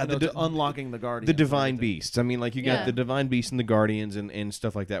Guardians. Yeah, unlocking the Guardians. The Divine and everything. Beasts. I mean, like you Yeah. got the Divine Beasts and the Guardians and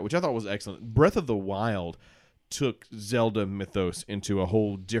stuff like that, which I thought was excellent. Breath of the Wild took Zelda mythos into a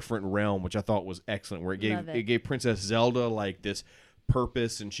whole different realm, which I thought was excellent. Where Love it. it gave Princess Zelda like this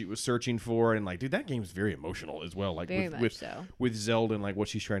purpose, and she was searching for it. And like, dude, that game's very emotional as well. Like Very with much with, so. with Zelda and like what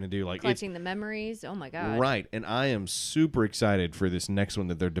she's trying to do. Like it's Collecting the memories. Oh my god. right, and I am super excited for this next one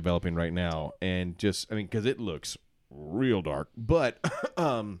that they're developing right now, and just because it looks real dark, but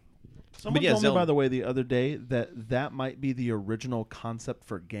Someone But yeah, told me, Zelda- by the way, the other day that might be the original concept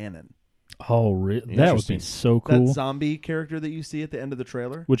for Ganon. Oh, that would Interesting. be so That cool. zombie character that you see at the end of the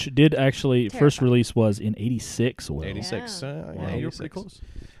trailer. Which did actually first Terrifying. release was in '86. Will. 86. Yeah. Wow, yeah, you're 86. pretty close.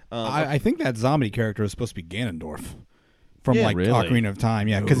 I think that zombie character is supposed to be Ganondorf from Yeah, like really? Ocarina of Time.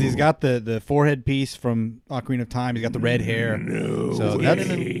 Yeah, because he's got the forehead piece from Ocarina of Time. He's got the red hair. So that's,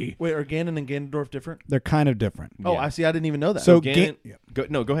 Wait, are Ganon and Ganondorf different? they're kind of different. Oh, Yeah. I see. I didn't even know that. So Ganon, Ga-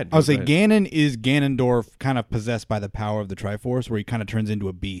 go ahead. I would say Go ahead. Ganon is Ganondorf kind of possessed by the power of the Triforce, where he kind of turns into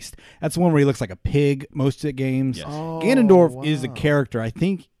a beast. That's the one where he looks like a pig most of the games. Yes. Oh, Ganondorf is a wow. character. I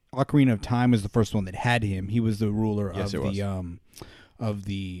think Ocarina of Time was the first one that had him. He was the ruler Yes, it of was.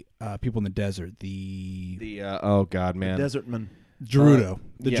 the people in the desert. The oh god, man. Desertman. Gerudo.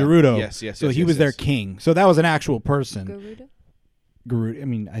 The yeah. Gerudo. Yes, yes, So yes, he yes, was their yes. king. So that was an actual person. Garuda? Gerudo. I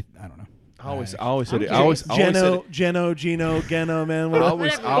mean, I don't know. I always said it. I'm I always said it. Geno, Gino, Geno, man. I Whatever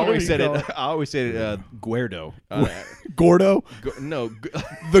always you said call it. I always said it. Guerdo. Gordo. No.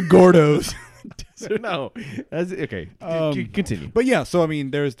 The Gordos. No. That's okay. Continue. But yeah, so I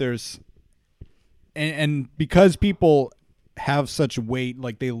mean, there's and because people have such weight,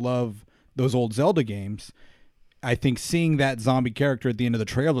 like they love those old Zelda games, I think seeing that zombie character at the end of the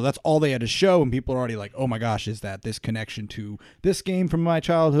trailer, that's all they had to show, and people are already like, "Oh my gosh, is that this connection to this game from my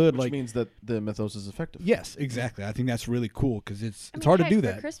childhood?" Which Like, means that the mythos is effective. yes, exactly. I think that's really cool because it's I mean, hard to heck, do for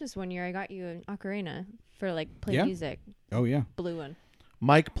that. Christmas one year, I got you an ocarina for like play Yeah? music, Oh yeah, blue one.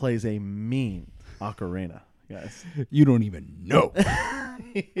 Mike plays a mean ocarina, guys. you don't even know.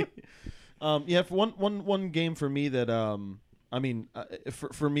 Yeah, for one game for me that I mean,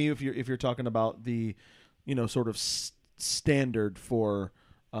 for me, if you're talking about the, sort of standard for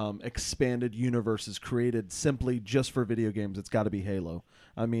expanded universes created simply just for video games, it's got to be Halo.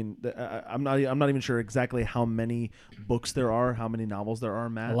 I mean, I'm not even sure exactly how many books there are, how many novels there are,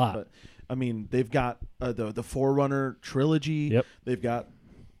 Matt. A lot. But I mean, they've got the Forerunner trilogy. Yep. They've got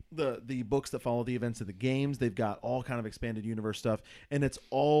the books that follow the events of the games. They've got all kind of expanded universe stuff, and it's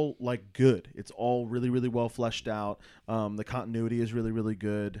all like good. It's all really, really well fleshed out. The continuity is really, really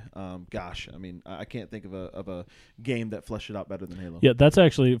good. Gosh, I mean, I can't think of a game that fleshed it out better than Halo. Yeah, that's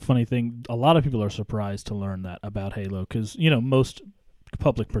actually a funny thing. A lot of people are surprised to learn that about Halo because, most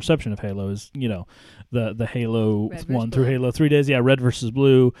public perception of Halo is, the Halo Red 1 versus through blue. Halo 3 days. Yeah, Red versus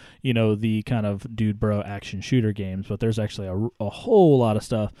Blue, the kind of dude bro action shooter games. But there's actually a whole lot of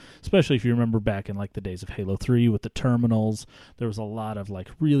stuff, especially if you remember back in like the days of Halo 3 with the terminals. There was a lot of like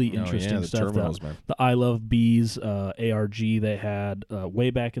really interesting the stuff. terminals, man. The I Love Bees ARG they had way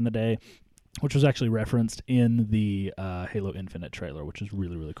back in the day, which was actually referenced in the Halo Infinite trailer, which is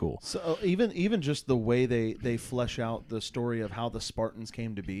really, really cool. So even just the way they flesh out the story of how the Spartans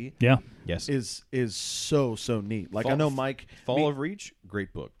came to be Yeah. Yes. is so neat. Like I know Mike Fall of Reach,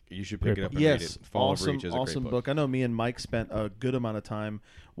 great book. You should pick Great it up book. and read Yes, it. Fall awesome, of Reach is a awesome great book. I know me and Mike spent a good amount of time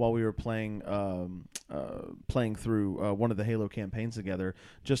while we were playing through one of the Halo campaigns together,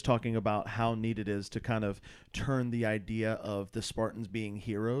 just talking about how neat it is to kind of turn the idea of the Spartans being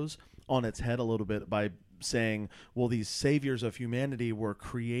heroes on its head a little bit by saying, well, these saviors of humanity were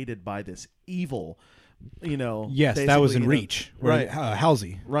created by this evil. Yes, that was in basically, Reach, where right?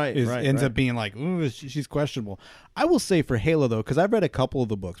 Halsey Right, ends right. up being like, ooh, she's questionable. I will say for Halo though, because I've read a couple of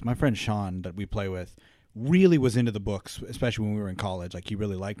the books. My friend Sean that we play with really was into the books, especially when we were in college. Like he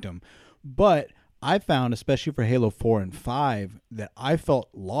really liked them, but I found, especially for Halo 4 and 5, that I felt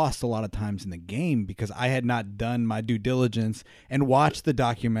lost a lot of times in the game because I had not done my due diligence and watched the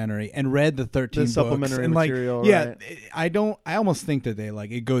documentary and read the 13 books. supplementary and material, Yeah, right. I almost think that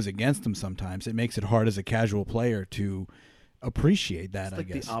it goes against them sometimes. It makes it hard as a casual player to appreciate that, It's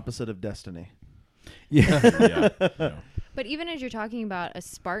like I guess. the opposite of Destiny. Yeah. Yeah. But even as you're talking about a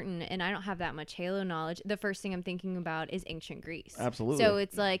Spartan, and I don't have that much Halo knowledge, the first thing I'm thinking about is ancient Greece. Absolutely. So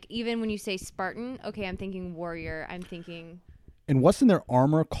it's like, even when you say Spartan, okay, I'm thinking warrior. I'm thinking And what's in their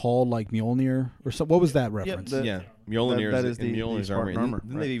armor called like Mjolnir or so? What was that reference? the- Yeah, Mjolnir that is is in the Mjolnir's Spartan armor. armor,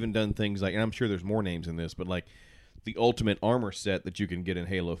 And then right. they've even done things like, and I'm sure there's more names in this, but like the ultimate armor set that you can get in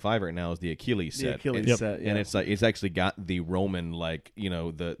Halo 5 right now is the Achilles The set. Achilles and, set, yeah. and it's like it's actually got the Roman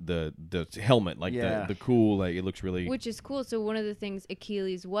the helmet, like Yeah. the cool, like it looks really. which is cool. So one of the things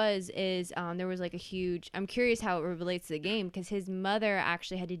Achilles is there was like a huge. I'm curious how it relates to the game because his mother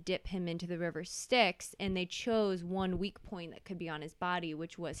actually had to dip him into the river Styx, and they chose one weak point that could be on his body,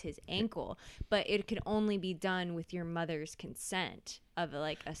 which was his ankle. But it could only be done with your mother's consent of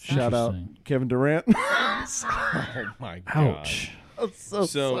like a son. Shout out Interesting. Kevin Durant. Oh my god! Ouch. I'm so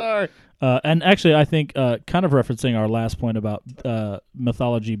So- sorry. And actually, I think kind of referencing our last point about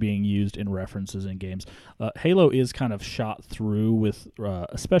mythology being used in references in games, Halo is kind of shot through with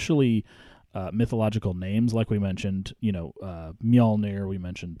especially mythological names, like we mentioned, Mjolnir, we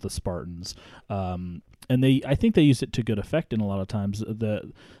mentioned the Spartans. And I think they use it to good effect in a lot of times.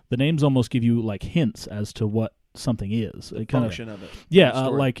 The names almost give you like hints as to what something is. It kind of Function of it. yeah, The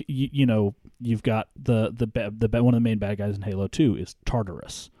story. like you've got the one of the main bad guys in Halo 2 is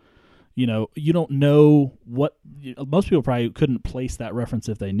Tartarus. You don't know what most people probably couldn't place that reference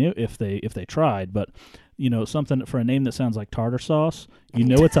if they knew if they tried, but something for a name that sounds like tartar sauce,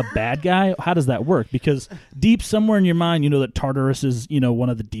 it's a bad guy. How does that work? Because deep somewhere in your mind, that Tartarus is one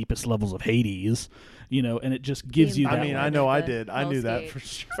of the deepest levels of Hades, and it just gives you I that. I mean, one I of know I the did. I knew that Hellscape. for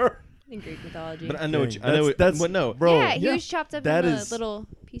sure. In Greek mythology. But I know what Dang, I know. that's But no, bro. yeah, he was chopped up That into is- little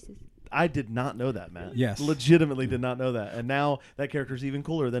pieces. I did not know that, man. Yes. Legitimately did not know that. And now that character's even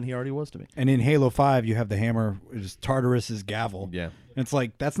cooler than he already was to me. And in Halo 5, you have the hammer, which is Tartarus's gavel. Yeah. And it's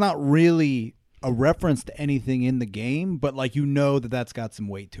like, that's not really a reference to anything in the game, but like that's got some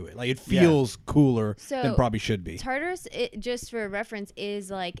weight to it. Like it feels cooler than probably should be. Tartarus, just for reference, is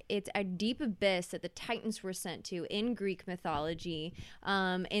like it's a deep abyss that the Titans were sent to in Greek mythology,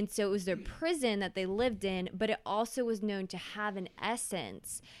 and so it was their prison that they lived in. But it also was known to have an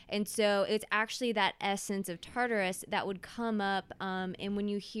essence, and so it's actually that essence of Tartarus that would come up. And when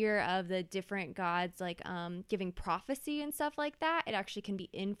you hear of the different gods, like giving prophecy and stuff like that, it actually can be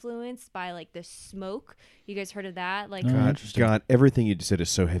influenced by like the smoke. You guys heard of that? Like, God, everything you just said is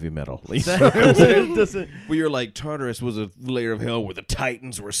so heavy metal. Doesn't- Where you're like, Tartarus was a layer of hell where the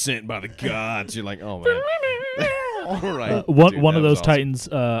Titans were sent by the gods. You're like, oh man. All right. One of that was those awesome. Titans,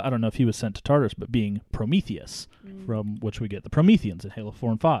 I don't know if he was sent to Tartarus, but being Prometheus, from which we get the Prometheans in Halo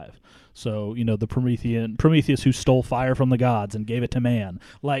 4 and 5. So, the Prometheus who stole fire from the gods and gave it to man.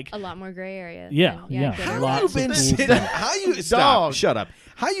 Like a lot more gray area. Yeah, than- yeah. glitter. Lots You've been of cool sitting. stuff. How you stop? Shut up.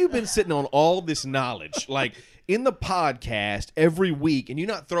 How you been sitting on all this knowledge, like in the podcast every week, and you're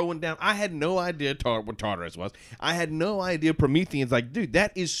not throwing down? I had no idea what Tartarus was. I had no idea Prometheans. Like, dude,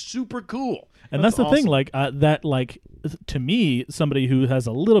 that is super cool. And that's the awesome. thing, like to me, somebody who has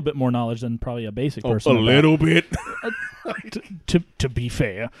a little bit more knowledge than probably a basic person. bit. To be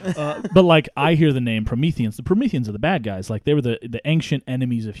fair, but like I hear the name Prometheans. The Prometheans are the bad guys. Like they were the ancient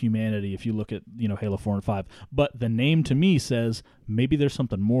enemies of humanity. If you look at Halo 4 and 5, but the name to me says maybe there's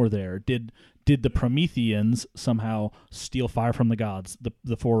something more there. Did the Prometheans somehow steal fire from the gods,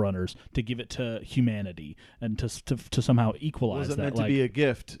 the Forerunners, to give it to humanity and to somehow equalize Was it that? meant to be a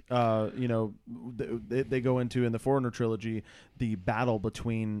gift? They go into in the Forerunner trilogy the battle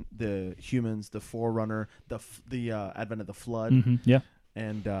between the humans, the Forerunner, the advent of the flood, yeah.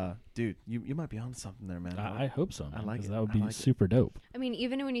 and dude, you might be on something there, man. I hope so. Man, I like 'cause it. That would I be like it. super dope. I mean,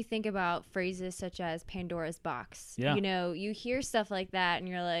 even when you think about phrases such as Pandora's box, Yeah. you hear stuff like that and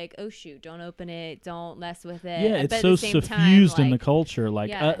you're like, oh shoot, don't open it, don't mess with it. Yeah, But it's at so the same suffused time, in the like, culture. Like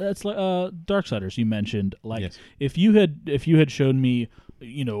yeah. that's like Darksiders you mentioned. Like Yes. if you had shown me,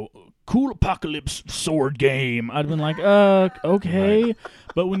 cool apocalypse sword game, I'd been like, okay. Right.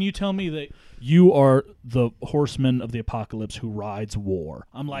 But when you tell me that you are the horseman of the apocalypse who rides war,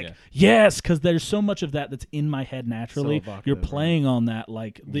 I'm like, Yeah. yes, because there's so much of that's in my head naturally. evocative, You're right? playing on that,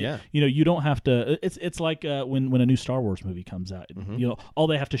 like, Yeah. you don't have to. It's like when a new Star Wars movie comes out. Mm-hmm. All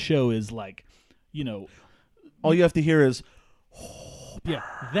they have to show is like, All you have to hear is yeah,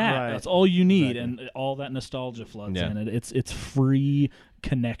 Right. that's all you need, Exactly. and all that nostalgia floods Yeah. in it. It's free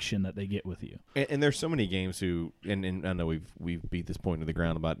connection that they get with you. And there's so many games who, and I know we've beat this point to the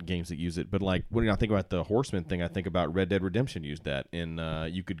ground about games that use it, but like when I think about the horseman thing, I think about Red Dead Redemption used that, and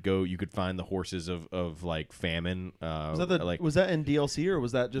you could find the horses of like famine. was that in DLC or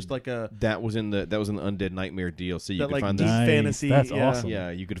was that just like a that was in the Undead Nightmare DLC. You that could like find deep Nice. fantasy? That's yeah. awesome. Yeah,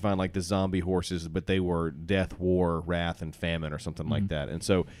 you could find like the zombie horses, but they were death, war, wrath, and famine or something like that. And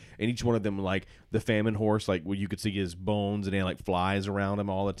so, and each one of them, like the famine horse, like you could see his bones and he had like flies around him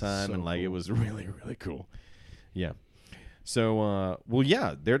all the time, So and like it cool. was really, really cool. Yeah. So, well,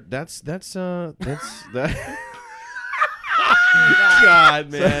 yeah, that's that.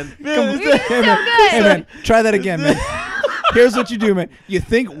 God, man. Hey, man, try that again, man. Here's what you do, man. You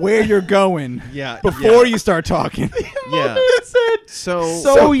think where you're going Yeah. before you start talking. Yeah. So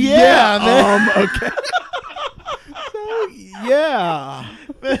So yeah, man. okay. Yeah.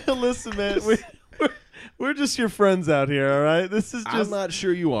 Man, listen, man, we're just your friends out here, all right? This is I'm just not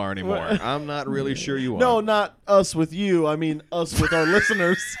sure you are anymore. I'm not really sure you are. no, not us with you. I mean, us with our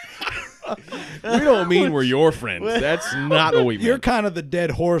listeners. we don't mean we're your friends. That's not what we mean. You're kind of the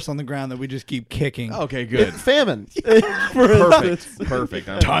dead horse on the ground that we just keep kicking. Okay, good. Famine. Perfect.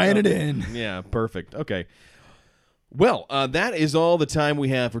 I'm Tying it in. Yeah, perfect. Okay. Well, that is all the time we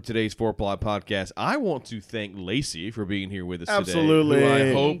have for today's Four Plot Podcast. I want to thank Lacey for being here with us Absolutely. today. Who I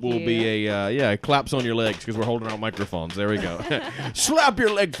Thank hope will you. be a claps on your legs because we're holding our microphones. There we go. Slap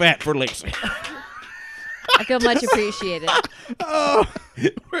your leg fat for Lacey. I feel much appreciated.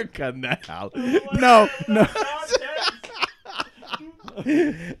 We're cutting that out. No.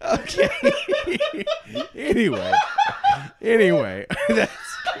 Okay. Anyway, that's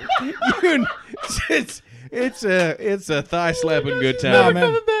it's a thigh slapping good No, time.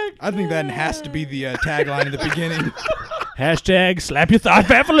 man. I think that has to be the tagline at the beginning. Hashtag slap your thigh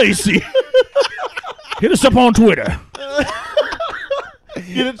fat for Lacey. Hit us up on Twitter.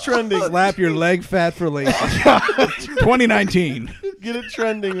 Get it trending. Slap your leg fat for Lacey. 2019. Get it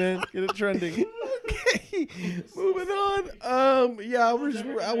trending, man. Get it trending. Okay. Moving on.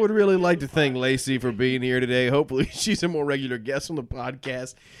 I would really like to thank Lacey for being here today. Hopefully, she's a more regular guest on the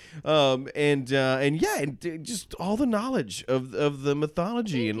podcast. Just all the knowledge of the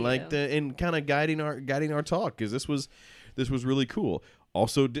mythology and kind of guiding our talk, because this was really cool.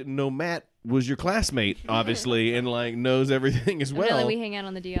 Also, didn't know Matt was your classmate, obviously, and like knows everything as well. Really, we hang out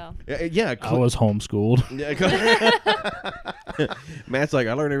on the DL. Yeah, I was homeschooled. Matt's like,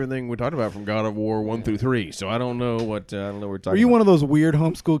 I learned everything we talked about from God of War 1 through 3, so I don't know what we're talking about. Were you one of those weird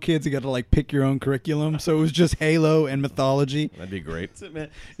homeschool kids who got to like pick your own curriculum? So it was just Halo and mythology. That'd be great. That's it, man.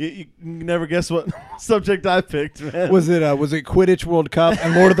 You never guess what subject I picked, man. Was it Quidditch World Cup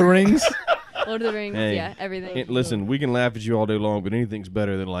and Lord of the Rings? Lord of the Rings, Hey, yeah, everything. Listen, we can laugh at you all day long, but anything's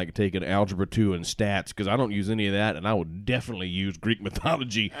better than like taking Algebra 2 and stats, because I don't use any of that, and I would definitely use Greek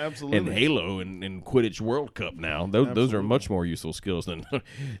mythology and Halo and Quidditch World Cup now. Those are much more useful skills than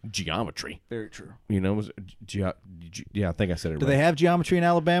geometry. Very true. You know, yeah, I think I said it Do right. they have geometry in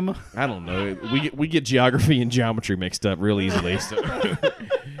Alabama? I don't know. We get geography and geometry mixed up real easily. So.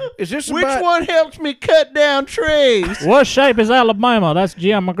 Is this Which one helps me cut down trees? What shape is Alabama? That's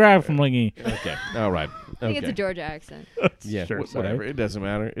geographically. Okay. All right. I think Okay. it's a Georgia accent. Yeah, Sure, whatever. It doesn't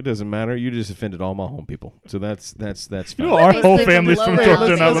matter. It doesn't matter. You just offended all my home people. So that's fine. You know, our whole Basically family's from from Georgia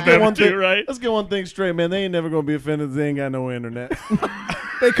Lower and Alabama. Alabama too, right? Let's get one thing straight, man. They ain't never gonna be offended if they ain't got no internet.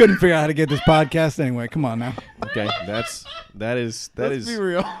 They couldn't figure out how to get this podcast anyway. Come on now. Okay, that is Let's be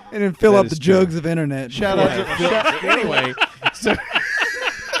real. They didn't fill That up is the true. jugs of internet. Shout out to anyway. So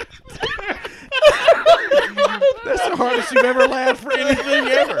that's the hardest you've ever laughed for anything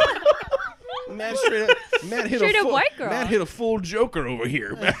ever. Matt Straight up white girl. Matt hit a full joker over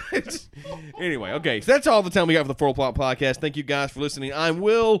here. Anyway, okay, so that's all the time we got for the Full Plot Podcast. Thank you guys for listening. I'm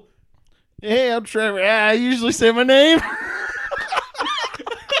Will. Hey, I'm Trevor. I usually say my name.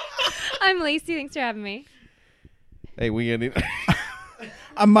 I'm Lacey. Thanks for having me. Hey, we need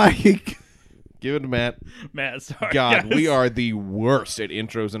I'm Mike. give it to Matt. Matt, sorry. God, guys. we are the worst at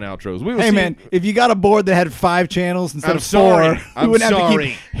intros and outros. We will Hey see man, if you got a board that had 5 channels instead I'm of 4, sorry. we I'm wouldn't have sorry. to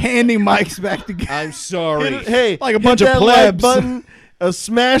keep handing mics back together. I'm sorry. Hey, Like a hit bunch of that like plebs. button,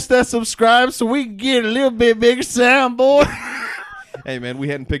 smash that subscribe so we can get a little bit bigger soundboard. Hey man, we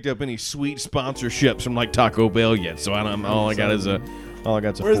hadn't picked up any sweet sponsorships from like Taco Bell yet, so all I got is a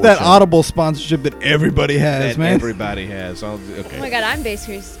Where's fortune that Audible sponsorship that everybody has, that man? everybody has. Okay. Oh my god, I'm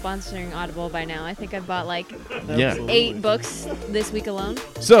basically sponsoring Audible by now. I think I've bought like Yeah. 8 books this week alone.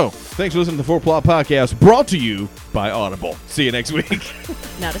 So, thanks for listening to the 4 Plot Podcast, brought to you by Audible. See you next week.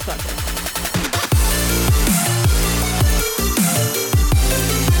 Not a sponsor.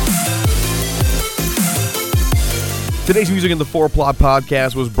 Today's music in the 4 Plot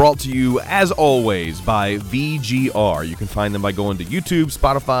Podcast was brought to you, as always, by VGR. You can find them by going to YouTube,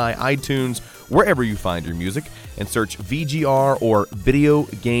 Spotify, iTunes, wherever you find your music, and search VGR or Video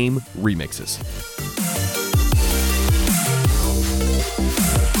Game Remixes.